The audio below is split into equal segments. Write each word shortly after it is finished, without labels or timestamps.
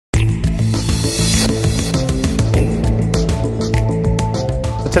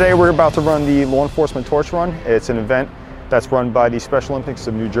Today we're about to run the Law Enforcement Torch Run. It's an event that's run by the Special Olympics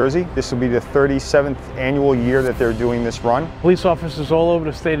of New Jersey. This will be the 37th annual year that they're doing this run. Police officers all over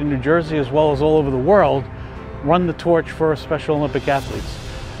the state of New Jersey, as well as all over the world, run the torch for Special Olympic athletes.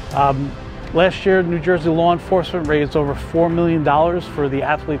 Last year, New Jersey law enforcement raised over $4 million for the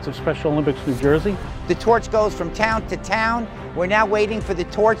athletes of Special Olympics New Jersey. The torch goes from town to town. We're now waiting for the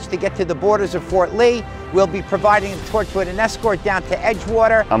torch to get to the borders of Fort Lee. We'll be providing the torch with an escort down to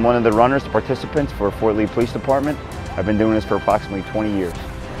Edgewater. I'm one of the runners, the participants for Fort Lee Police Department. I've been doing this for approximately 20 years.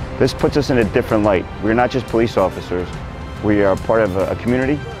 This puts us in a different light. We're not just police officers. We are part of a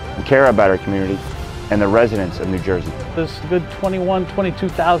community. We care about our community and the residents of New Jersey. There's a good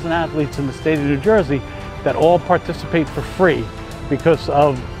 22,000 athletes in the state of New Jersey that all participate for free because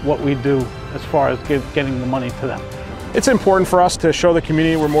of what we do as far as getting the money to them. It's important for us to show the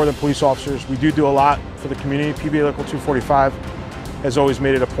community we're more than police officers. We do a lot for the community. PBA Local 245 has always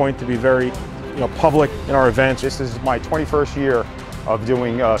made it a point to be very public in our events. This is my 21st year of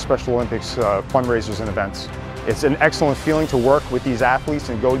doing Special Olympics fundraisers and events. It's an excellent feeling to work with these athletes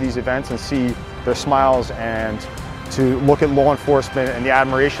and go to these events and see their smiles and to look at law enforcement and the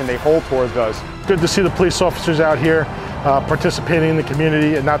admiration they hold towards us. Good to see the police officers out here participating in the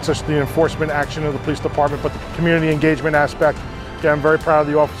community, and not just the enforcement action of the police department, but the community engagement aspect. Again, I'm very proud of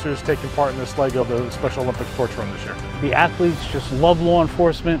the officers taking part in this leg of the Special Olympics Torch Run this year. The athletes just love law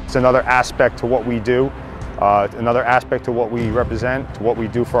enforcement. It's another aspect to what we do, another aspect to what we represent, to what we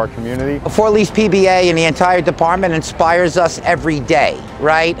do for our community. Fort Lee's PBA and the entire department inspires us every day,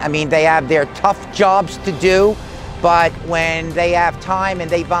 right? I mean, they have their tough jobs to do, but when they have time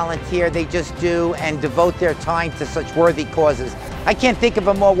and they volunteer, they just do and devote their time to such worthy causes. I can't think of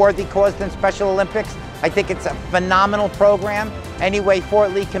a more worthy cause than Special Olympics. I think it's a phenomenal program. Any way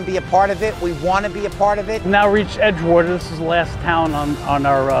Fort Lee can be a part of it, we want to be a part of it. We've now reached Edgewater. This is the last town on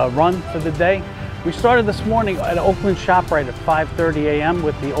our run for the day. We started this morning at Oakland ShopRite at 5:30 a.m.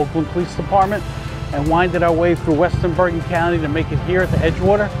 with the Oakland Police Department and winded our way through Western Bergen County to make it here at the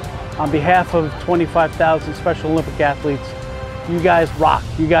Edgewater. On behalf of 25,000 Special Olympic athletes, you guys rock.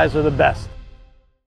 You guys are the best.